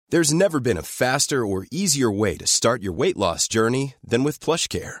There's never been a faster or easier way to start your weight loss journey than with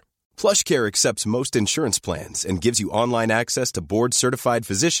PlushCare. PlushCare accepts most insurance plans and gives you online access to board-certified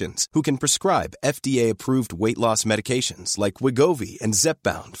physicians who can prescribe FDA-approved weight loss medications like Wegovy and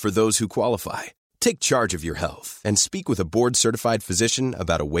Zepbound for those who qualify. Take charge of your health and speak with a board-certified physician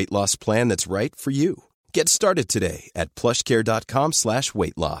about a weight loss plan that's right for you. Get started today at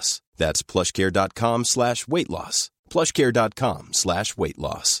plushcare.com/weight loss. That's plushcare.com/weight loss. plushcare.com/weight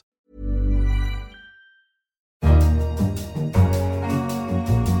loss.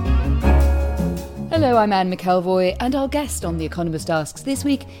 Hello, I'm Anne McElvoy, and our guest on The Economist Asks this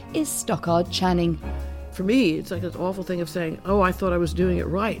week is Stockard Channing. For me, it's like this awful thing of saying, oh, I thought I was doing it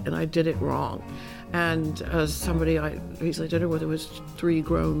right, and I did it wrong. And as somebody I recently did it with, it was 3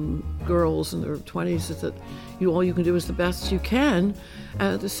 grown girls in their 20s, is that all you can do is the best you can.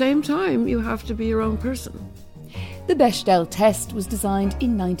 And at the same time, you have to be your own person. The Bechdel test was designed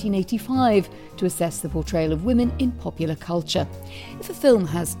in 1985 to assess the portrayal of women in popular culture. If a film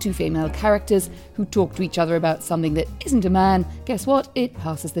has 2 female characters who talk to each other about something that isn't a man, guess what? It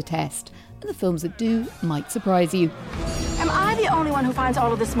passes the test. And the films that do might surprise you. Am I the only one who finds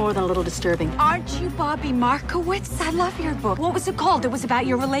all of this more than a little disturbing? Aren't you Bobby Markowitz? I love your book. What was it called? It was about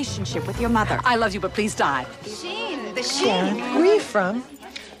your relationship with your mother. I love you, but please die. Sheen. Where are you from?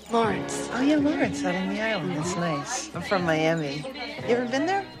 Lawrence. Oh, yeah, Lawrence out on the island. That's nice. I'm from Miami. You ever been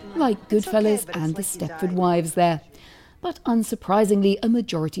there? Like Goodfellas and The Stepford Wives there. But unsurprisingly, a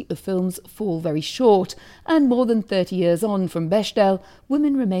majority of films fall very short, and more than 30 years on from Bechdel,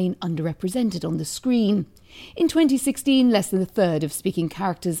 women remain underrepresented on the screen. In 2016, less than a third of speaking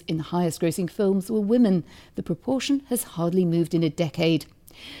characters in the highest-grossing films were women. The proportion has hardly moved in a decade.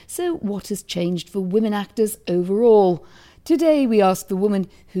 So what has changed for women actors overall? Today we ask the woman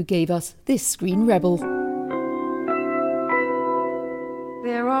who gave us this screen rebel.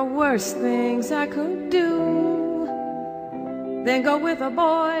 There are worse things I could do than go with a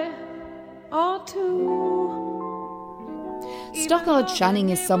boy or 2. Stockard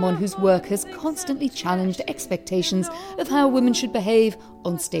Channing is someone whose work has constantly challenged expectations of how women should behave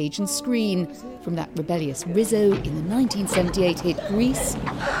on stage and screen. From that rebellious Rizzo in the 1978 hit Grease.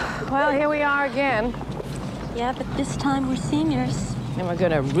 Well, here we are again. Yeah, but this time we're seniors. And we're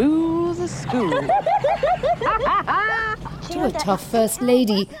gonna rule the school. To a tough First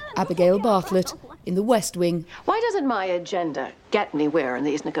Lady, Abigail Bartlett, in The West Wing. Why doesn't my agenda get anywhere in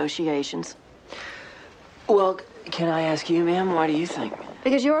these negotiations? Well, can I ask you, ma'am, why do you think?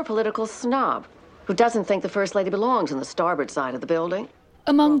 Because you're a political snob who doesn't think the First Lady belongs on the starboard side of the building.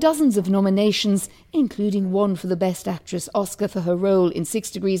 Among dozens of nominations, including one for the Best Actress Oscar for her role in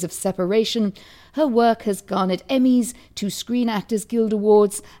 6 Degrees of Separation, her work has garnered Emmys, 2 Screen Actors Guild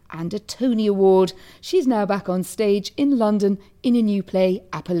Awards and a Tony Award. She's now back on stage in London in a new play,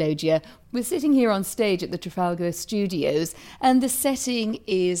 Apologia. We're sitting here on stage at the Trafalgar Studios, and the setting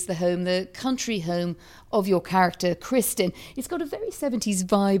is the country home of your character, Kristen. It's got a very 70s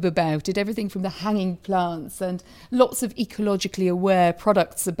vibe about it, everything from the hanging plants and lots of ecologically aware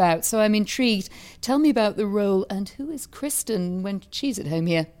products about. So I'm intrigued. Tell me about the role, and who is Kristen when she's at home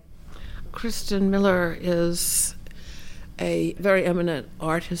here? Kristen Miller is a very eminent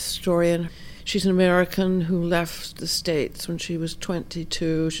art historian. She's an American who left the States when she was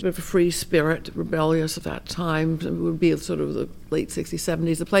 22. She's a bit of a free spirit, rebellious at that time. It would be sort of the late 60s,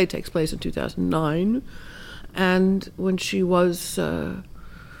 70s. The play takes place in 2009. And when she was in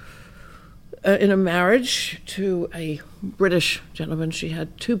a marriage to a British gentleman, she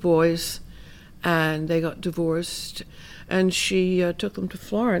had 2 boys, and they got divorced. And she took them to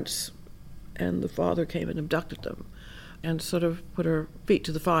Florence, and the father came and abducted them and sort of put her feet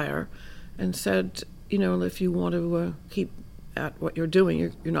to the fire and said, you know, if you want to keep at what you're doing,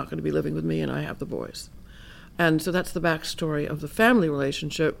 you're not going to be living with me, and I have the boys. And so that's the backstory of the family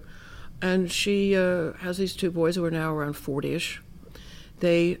relationship. And she has these 2 boys who are now around 40-ish.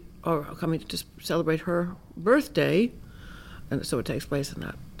 They are coming to celebrate her birthday, and so it takes place in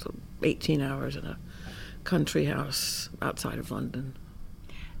that 18 hours in a country house outside of London.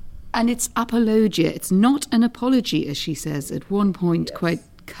 And it's apologia. It's not an apology, as she says at one point, yes, quite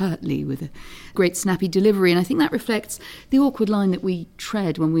curtly, with a great snappy delivery. And I think that reflects the awkward line that we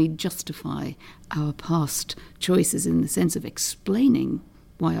tread when we justify our past choices, in the sense of explaining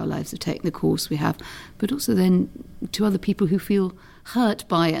why our lives have taken the course we have, but also then to other people who feel hurt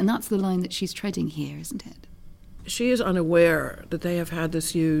by it. And that's the line that she's treading here, isn't it? She is unaware that they have had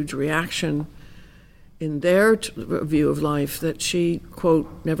this huge reaction in their view of life, that she, quote,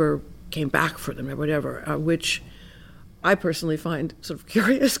 never came back for them or whatever, which I personally find sort of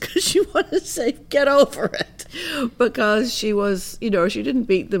curious, because you want to say, get over it. Because she was, she didn't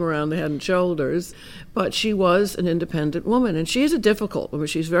beat them around the head and shoulders, but she was an independent woman. And she is a difficult woman.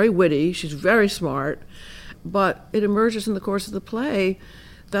 She's very witty, she's very smart, but it emerges in the course of the play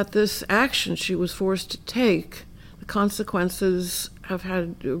that this action she was forced to take, the consequences have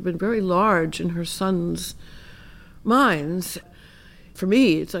been very large in her son's minds. For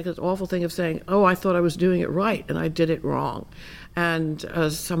me, it's like an awful thing of saying, oh, I thought I was doing it right, and I did it wrong. And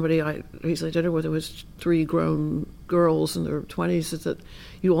as somebody I recently did it with, it was 3 grown girls in their 20s, is that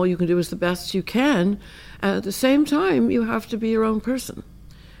all you can do is the best you can. And at the same time, you have to be your own person.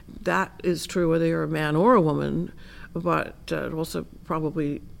 That is true whether you're a man or a woman, but also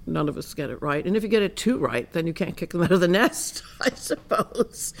probably none of us get it right. And if you get it too right, then you can't kick them out of the nest, I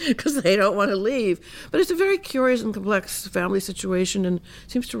suppose, because they don't want to leave. But it's a very curious and complex family situation and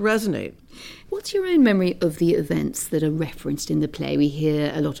seems to resonate. What's your own memory of the events that are referenced in the play? We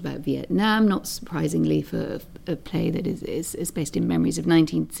hear a lot about Vietnam, not surprisingly for a play that is based in memories of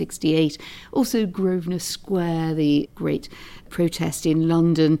 1968. Also Grosvenor Square, the great protest in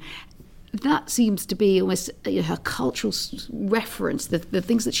London. That seems to be almost her cultural reference, the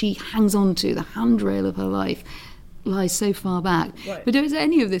things that she hangs on to, the handrail of her life lies so far back. Right. But is there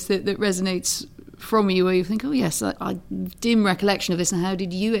any of this that resonates from you where you think, oh yes, I dim recollection of this, and how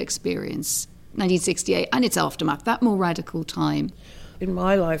did you experience 1968 and its aftermath, that more radical time? In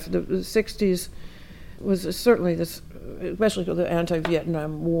my life, the 60s was certainly this, especially the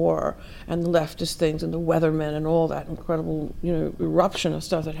anti-Vietnam War and the leftist things and the weathermen and all that incredible, eruption of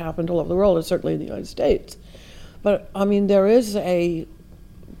stuff that happened all over the world, and certainly in the United States. But, there is a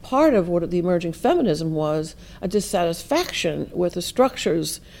part of what the emerging feminism was, a dissatisfaction with the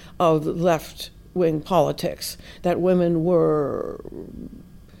structures of left-wing politics, that women were,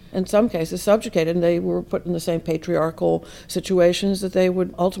 in some cases, subjugated, and they were put in the same patriarchal situations that they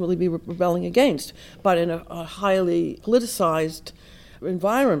would ultimately be rebelling against, but in a highly politicized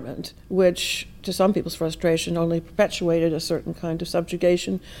environment, which, to some people's frustration, only perpetuated a certain kind of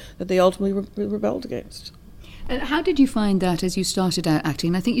subjugation that they ultimately rebelled against. And how did you find that as you started out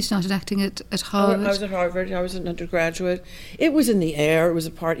acting? I think you started acting at Harvard. I was at Harvard. I was an undergraduate. It was in the air. It was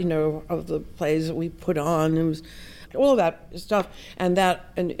a part, of the plays that we put on. It was all of that stuff. And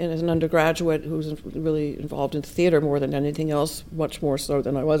as an undergraduate who was really involved in theater more than anything else, much more so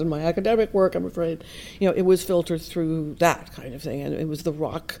than I was in my academic work, I'm afraid, it was filtered through that kind of thing. And it was the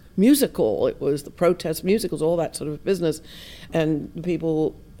rock musical. It was the protest musicals, all that sort of business. And the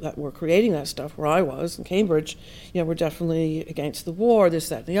people that were creating that stuff where I was in Cambridge, were definitely against the war, this,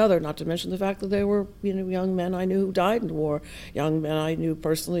 that, and the other, not to mention the fact that there were, young men I knew who died in the war, young men I knew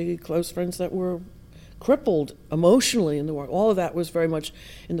personally, close friends that were crippled emotionally in the war. All of that was very much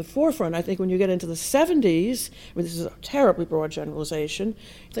in the forefront. I think when you get into the 70s, this is a terribly broad generalization,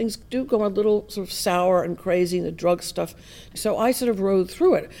 things do go a little sort of sour and crazy, and the drug stuff. So I sort of rode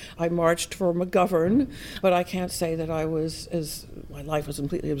through it. I marched for McGovern, but I can't say that my life was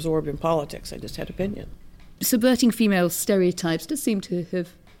completely absorbed in politics. I just had opinion. Subverting female stereotypes does seem to have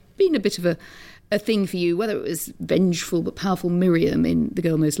been a bit of a thing for you, whether it was vengeful but powerful Miriam in The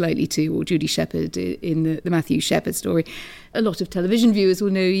Girl Most Likely To, or Judy Shepherd in the Matthew Shepard story. A lot of television viewers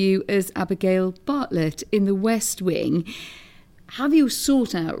will know you as Abigail Bartlett in The West Wing. Have you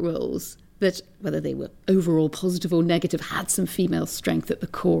sought out roles that, whether they were overall positive or negative, had some female strength at the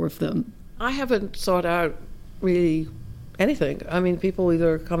core of them? I haven't sought out really anything. People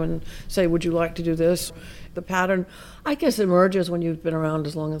either come and say, would you like to do this? The pattern, I guess, emerges when you've been around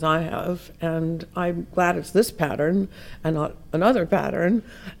as long as I have, and I'm glad it's this pattern and not another pattern,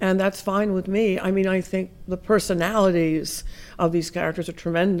 and that's fine with me. I think the personalities of these characters are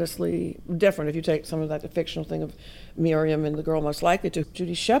tremendously different. If you take some of that, the fictional thing of Miriam and The Girl Most Likely To,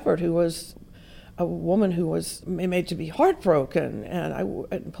 Judy Shepherd, who was a woman who was made to be heartbroken and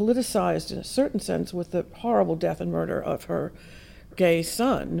politicized in a certain sense with the horrible death and murder of her gay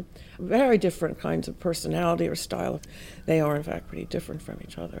son. Very different kinds of personality or style. They are, in fact, pretty different from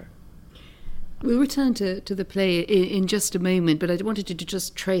each other. We'll return to the play in just a moment, but I wanted to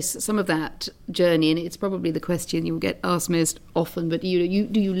just trace some of that journey, and it's probably the question you will get asked most often, but do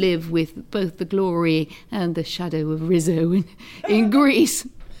you live with both the glory and the shadow of Rizzo in Greece?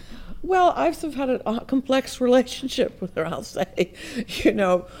 Well, I've sort of had a complex relationship with her, I'll say.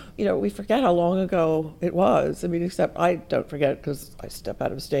 We forget how long ago it was. Except I don't forget because I step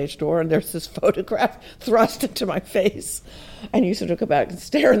out of a stage door and there's this photograph thrust into my face. And you sort of go back and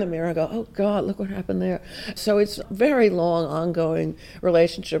stare in the mirror and go, oh, God, look what happened there. So it's a very long, ongoing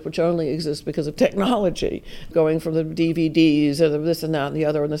relationship, which only exists because of technology, going from the DVDs or the this and that and the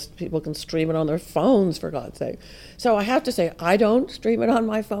other, and this, people can stream it on their phones, for God's sake. So I have to say, I don't stream it on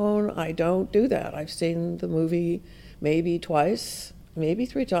my phone. I don't do that. I've seen the movie maybe twice, maybe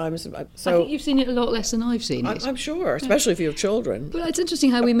 3 times. So I think you've seen it a lot less than I've seen it. I'm sure, especially if you have children. But it's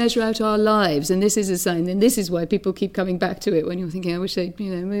interesting how we measure out our lives, and this is a sign, and this is why people keep coming back to it when you're thinking, I wish they'd,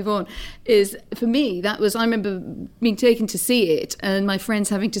 move on. Is, for me, that was, I remember being taken to see it, and my friends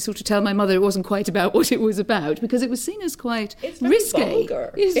having to sort of tell my mother it wasn't quite about what it was about, because it was seen as quite risque.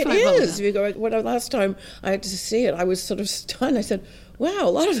 Vulgar. It is. You go, when last time I had to see it, I was sort of stunned. I said, wow,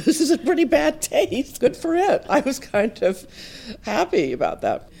 a lot of this is a pretty bad taste. Good for it. I was kind of happy about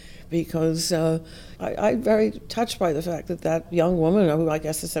that because I'm very touched by the fact that young woman, who I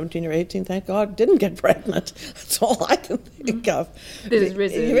guess is 17 or 18, thank God, didn't get pregnant. That's all I can think of. This is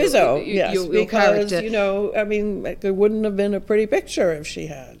Rizzo, yes, your because, character. it wouldn't have been a pretty picture if she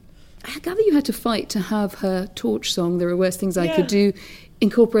had. I gather you had to fight to have her torch song, There Are Worse Things I Could Do,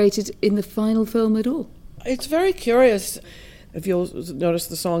 incorporated in the final film at all. It's very curious. If you'll notice,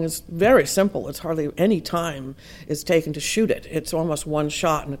 the song is very simple. It's hardly any time is taken to shoot it. It's almost one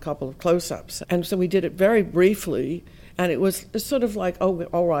shot and a couple of close-ups. And so we did it very briefly, and it was sort of like, oh,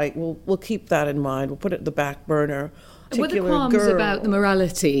 all right, we'll keep that in mind. We'll put it in the back burner. Were there qualms about the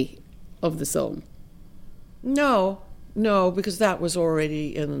morality of the song? No, because that was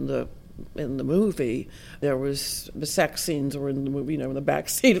already in the movie. There was the sex scenes were in the movie, in the back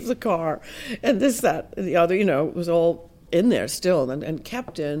seat of the car, and this, that, and the other, it was all in there still and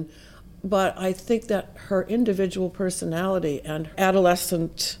kept in. But I think that her individual personality and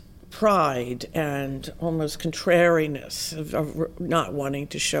adolescent pride and almost contrariness of not wanting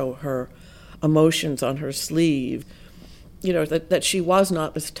to show her emotions on her sleeve, that she was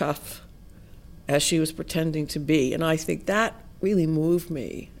not as tough as she was pretending to be. And I think that really moved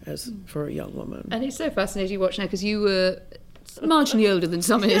me as for a young woman. And it's so fascinating to watch now because you were marginally older than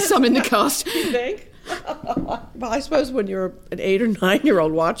some in the cast. You think? Well, I suppose when you're an 8 or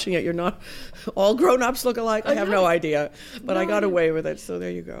 9-year-old watching it, you're not all grown-ups look alike. I have no idea, but I got away with it, so there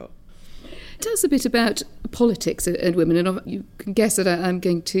you go. Tell us a bit about politics and women, and you can guess that I'm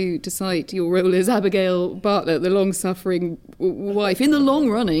going to cite your role as Abigail Bartlett, the long-suffering wife. In the long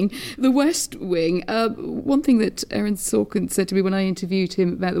running, the West Wing. One thing that Aaron Sorkin said to me when I interviewed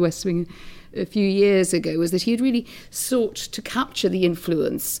him about the West Wing a few years ago was that he had really sought to capture the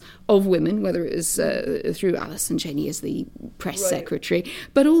influence of women, whether it was through Alison Janney as the press secretary,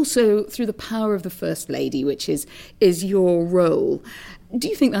 but also through the power of the First Lady, which is your role. Do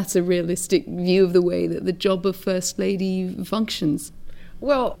you think that's a realistic view of the way that the job of First Lady functions?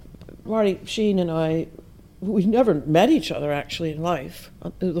 Well, Marty Sheen and I, we never met each other actually in life.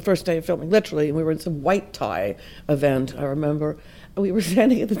 The first day of filming, literally, and we were in some white tie event, I remember. We were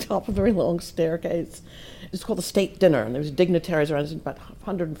standing at the top of a very long staircase. It's called the State Dinner, and there was dignitaries around, about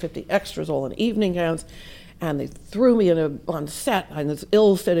 150 extras, all in evening gowns, and they threw me on set in this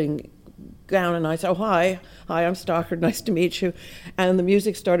ill-fitting gown, and I said, oh, hi, I'm Stockard, nice to meet you. And the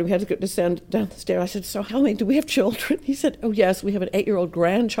music started, we had to descend down the stairs. I said, so how many, do we have children? He said, oh, yes, we have an 8-year-old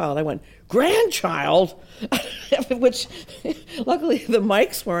grandchild. I went, grandchild? Which, luckily, the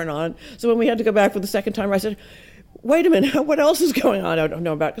mics weren't on, so when we had to go back for the second time, I said, wait a minute, what else is going on I don't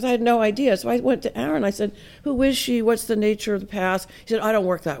know about? Because I had no idea. So I went to Aaron. I said, who is she? What's the nature of the past? He said, I don't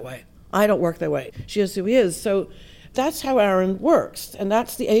work that way. She is who he is. So that's how Aaron works. And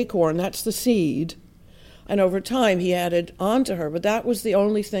that's the acorn. That's the seed. And over time, he added on to her. But that was the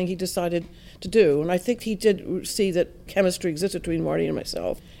only thing he decided to do. And I think he did see that chemistry existed between Marty and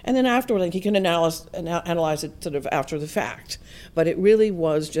myself. And then afterward, like, he can analyze it sort of after the fact. But it really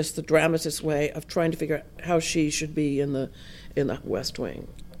was just the dramatist's way of trying to figure out how she should be in the West Wing.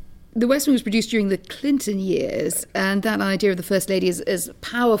 The West Wing was produced during the Clinton years, and that idea of the First Lady is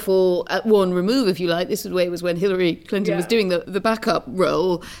powerful at one remove, if you like. This was the way it was when Hillary Clinton was doing the backup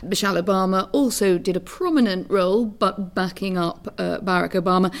role. Michelle Obama also did a prominent role, but backing up Barack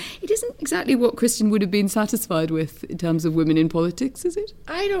Obama. It isn't exactly what Christian would have been satisfied with in terms of women in politics, is it?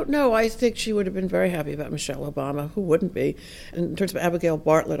 I don't know. I think she would have been very happy about Michelle Obama. Who wouldn't be? And in terms of Abigail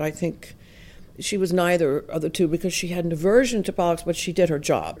Bartlett, I think she was neither of the two because she had an aversion to politics, but she did her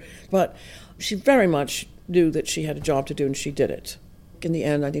job. But she very much knew that she had a job to do, and she did it. In the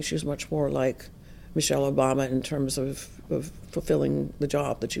end, I think she was much more like Michelle Obama in terms of fulfilling the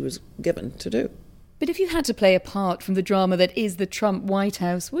job that she was given to do. But if you had to play a part from the drama that is the Trump White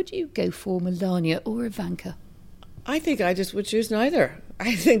House, would you go for Melania or Ivanka? I think I just would choose neither.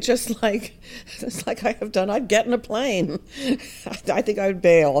 I think just like I have done, I'd get in a plane. I think I would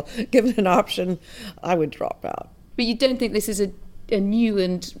bail. Given an option, I would drop out. But you don't think this is a new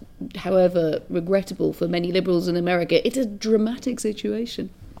and, however regrettable for many liberals in America, it's a dramatic situation?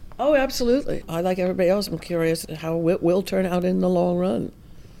 Oh, absolutely. I, like everybody else, I'm curious how it will turn out in the long run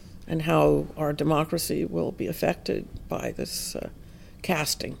and how our democracy will be affected by this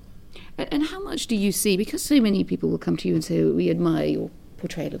casting. And how much do you see, because so many people will come to you and say, we admire your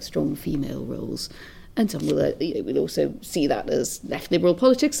portrayal of strong female roles, and some will also see that as left liberal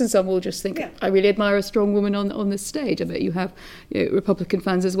politics, and some will just think, I really admire a strong woman on the stage. I bet you have Republican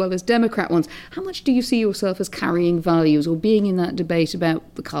fans as well as Democrat ones. How much do you see yourself as carrying values or being in that debate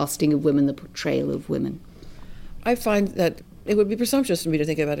about the casting of women, the portrayal of women? I find that it would be presumptuous for me to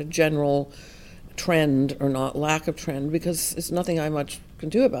think about a general trend or not lack of trend, because it's nothing I much can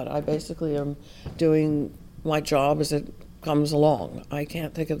do about it. I basically am doing my job as it comes along. I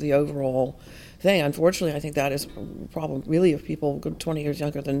can't think of the overall thing. Unfortunately, I think that is a problem really of people 20 years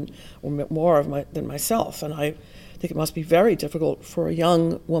younger than or more than myself, and I think it must be very difficult for a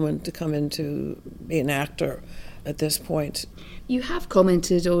young woman to come into be an actor at this point. You have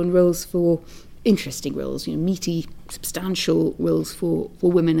commented on roles for interesting roles, meaty, substantial roles for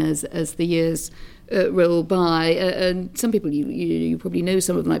women as the years roll by. And some people, you probably know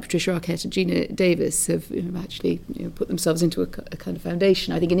some of them, like Patricia Arquette and Gina Davis, have actually put themselves into a kind of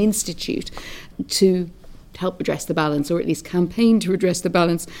foundation, I think an institute, to help redress the balance, or at least campaign to redress the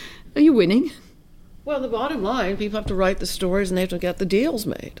balance. Are you winning? Well, the bottom line, people have to write the stories and they have to get the deals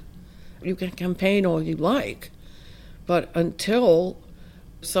made. You can campaign all you like, but until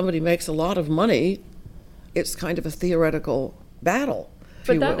somebody makes a lot of money, it's kind of a theoretical battle.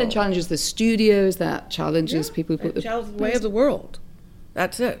 But that then challenges the studios, that challenges people who put the challenges the way of the world.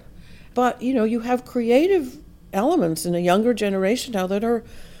 That's it. But, you have creative elements in a younger generation now that are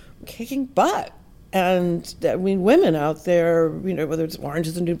kicking butt. And, women out there, whether it's Orange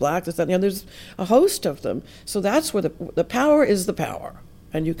is the New Black, this, that, and the other, there's a host of them. So that's where the power is the power.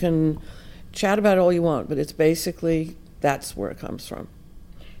 And you can chat about it all you want, but it's basically, that's where it comes from.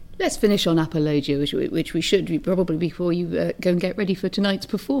 Let's finish on Apologia, which we should probably before you go and get ready for tonight's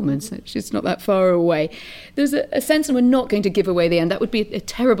performance, which is not that far away. There's a sense, and we're not going to give away the end. That would be a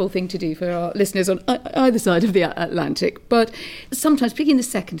terrible thing to do for our listeners on either side of the Atlantic. But sometimes, particularly in the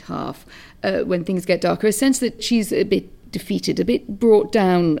second half, when things get darker, a sense that she's a bit defeated, a bit brought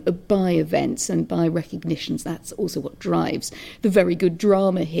down by events and by recognitions. That's also what drives the very good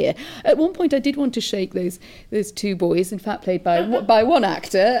drama here. At one point I did want to shake those two boys, in fact played by one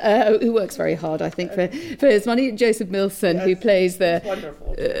actor who works very hard, I think, for his money, Joseph Milson, who plays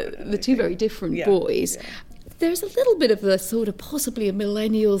the two very different boys. Yeah. There's a little bit of a sort of possibly a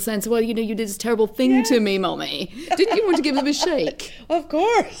millennial sense. Well, you did this terrible thing to me, Mommy. Didn't you want to give them a shake? Of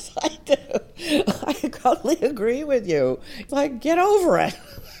course, I do. I totally agree with you. Like, get over it.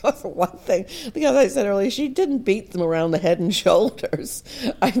 For one thing, because I said earlier, she didn't beat them around the head and shoulders.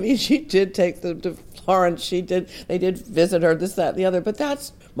 I mean, she did take them to Florence. They did visit her, this, that, and the other. But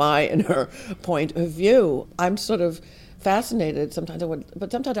that's my and her point of view. I'm sort of fascinated sometimes,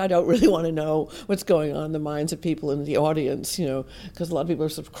 but sometimes I don't really want to know what's going on in the minds of people in the audience, because a lot of people are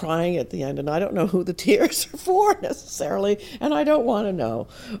sort of crying at the end, and I don't know who the tears are for necessarily, and I don't want to know.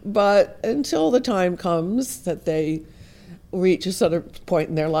 But until the time comes that they reach a sort of point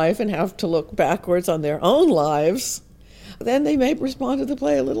in their life and have to look backwards on their own lives, then they may respond to the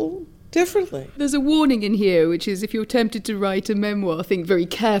play a little differently. There's a warning in here, which is if you're tempted to write a memoir, think very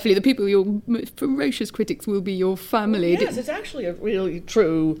carefully. The people, your ferocious critics, will be your family. Yes, it's actually a really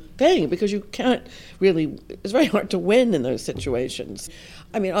true thing, because you can't really, it's very hard to win in those situations.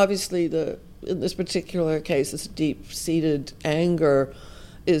 I mean, obviously, in this particular case, this deep-seated anger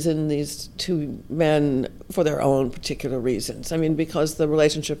is in these two men for their own particular reasons. I mean, because the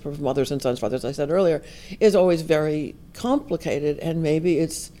relationship of mothers and sons, fathers, as I said earlier, is always very complicated, and maybe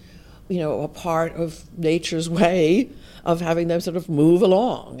it's a part of nature's way of having them sort of move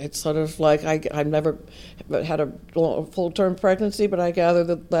along. It's sort of like I've never had a full-term pregnancy, but I gather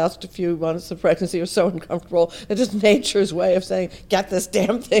the last few months of pregnancy are so uncomfortable. It's just nature's way of saying, get this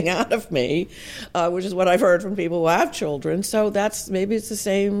damn thing out of me, which is what I've heard from people who have children. So maybe it's the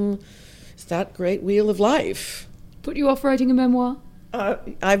same, it's that great wheel of life. Put you off writing a memoir?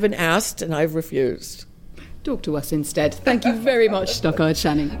 I've been asked and I've refused. Talk to us instead. Thank you very much, Stockard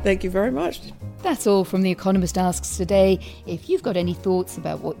Channing. Thank you very much. That's all from The Economist Asks today. If you've got any thoughts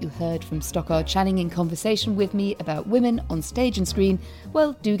about what you heard from Stockard Channing in conversation with me about women on stage and screen,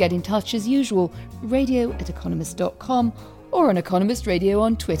 well, do get in touch as usual, radio@economist.com or on Economist Radio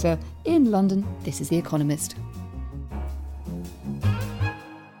on Twitter. In London, this is The Economist.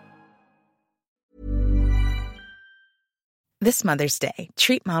 This Mother's Day,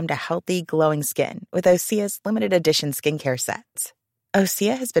 treat mom to healthy, glowing skin with Osea's limited edition skincare sets.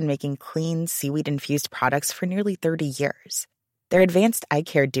 Osea has been making clean, seaweed-infused products for nearly 30 years. Their advanced eye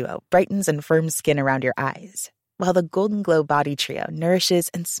care duo brightens and firms skin around your eyes, while the Golden Glow Body Trio nourishes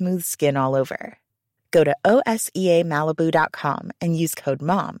and smooths skin all over. Go to OSEAMalibu.com and use code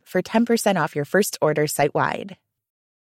MOM for 10% off your first order site-wide.